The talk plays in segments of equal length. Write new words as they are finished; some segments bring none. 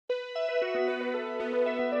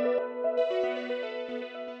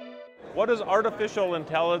What does artificial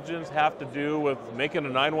intelligence have to do with making a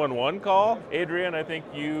 911 call? Adrien, I think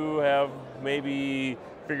you have maybe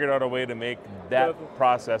figured out a way to make that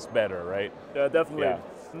process better, right? Yeah, definitely. Yeah.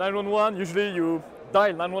 911, usually you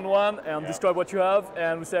dial 911 and describe what you have,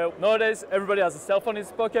 and we say nowadays everybody has a cell phone in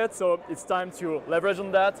his pocket, so it's time to leverage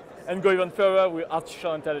on that and go even further with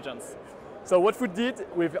artificial intelligence. So what we did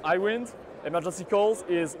with HighWind Emergency Calls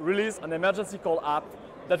is release an emergency call app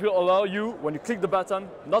that will allow you, when you click the button,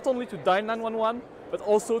 not only to dial 911, but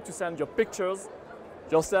also to send your pictures,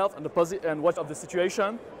 yourself and watch of the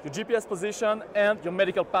situation, your GPS position, and your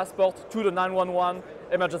medical passport to the 911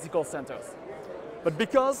 emergency call centers. But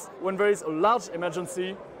because when there is a large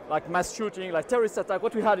emergency, like mass shooting, like terrorist attack,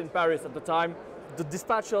 what we had in Paris at the time, the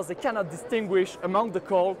dispatchers, they cannot distinguish among the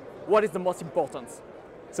call what is the most important.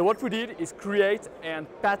 So what we did is create and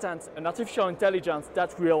patent an artificial intelligence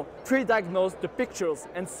that will pre-diagnose the pictures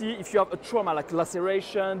and see if you have a trauma like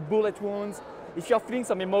laceration, bullet wounds, if you are feeling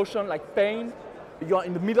some emotion like pain, you are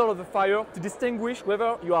in the middle of a fire, to distinguish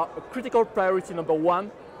whether you are a critical priority number 1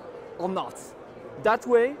 or not. That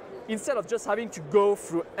way, instead of just having to go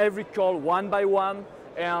through every call one by one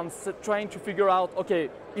and trying to figure out, okay,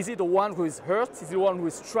 is it the one who is hurt? Is it the one who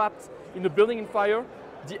is trapped in the building in fire?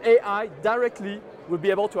 The AI directly will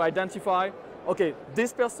be able to identify, okay,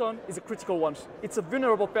 this person is a critical one. It's a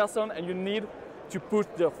vulnerable person and you need to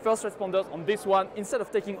put the first responders on this one instead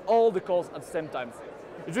of taking all the calls at the same time.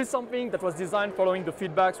 It's just something that was designed following the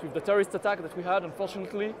feedbacks with the terrorist attack that we had,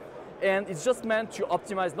 unfortunately, and it's just meant to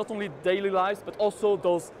optimize not only daily lives, but also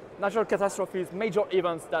those natural catastrophes, major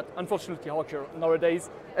events that unfortunately occur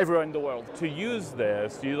nowadays everywhere in the world. To use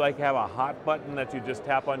this, do you like have a hot button that you just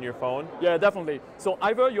tap on your phone? Yeah, definitely. So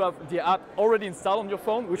either you have the app already installed on your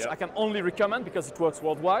phone, which I can only recommend because it works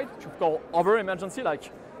worldwide, to call other emergency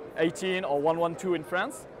like 18 or 112 in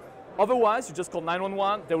France. Otherwise, you just call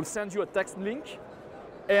 911, they will send you a text link,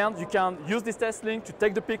 and you can use this text link to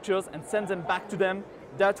take the pictures and send them back to them.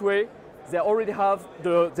 That way, they already have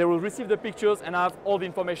they will receive the pictures and have all the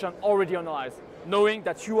information already analyzed, knowing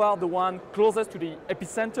that you are the one closest to the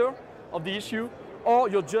epicenter of the issue, or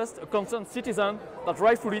you're just a concerned citizen that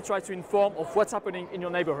rightfully tries to inform of what's happening in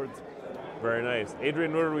your neighborhood. Very nice.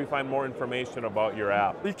 Adrien, where do we find more information about your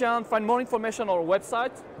app? You can find more information on our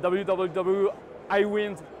website,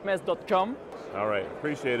 www.highwindms.com. All right,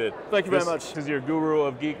 appreciate it. Thank you very much. This is your guru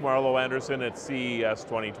of Geek, Marlo Anderson at CES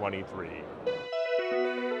 2023.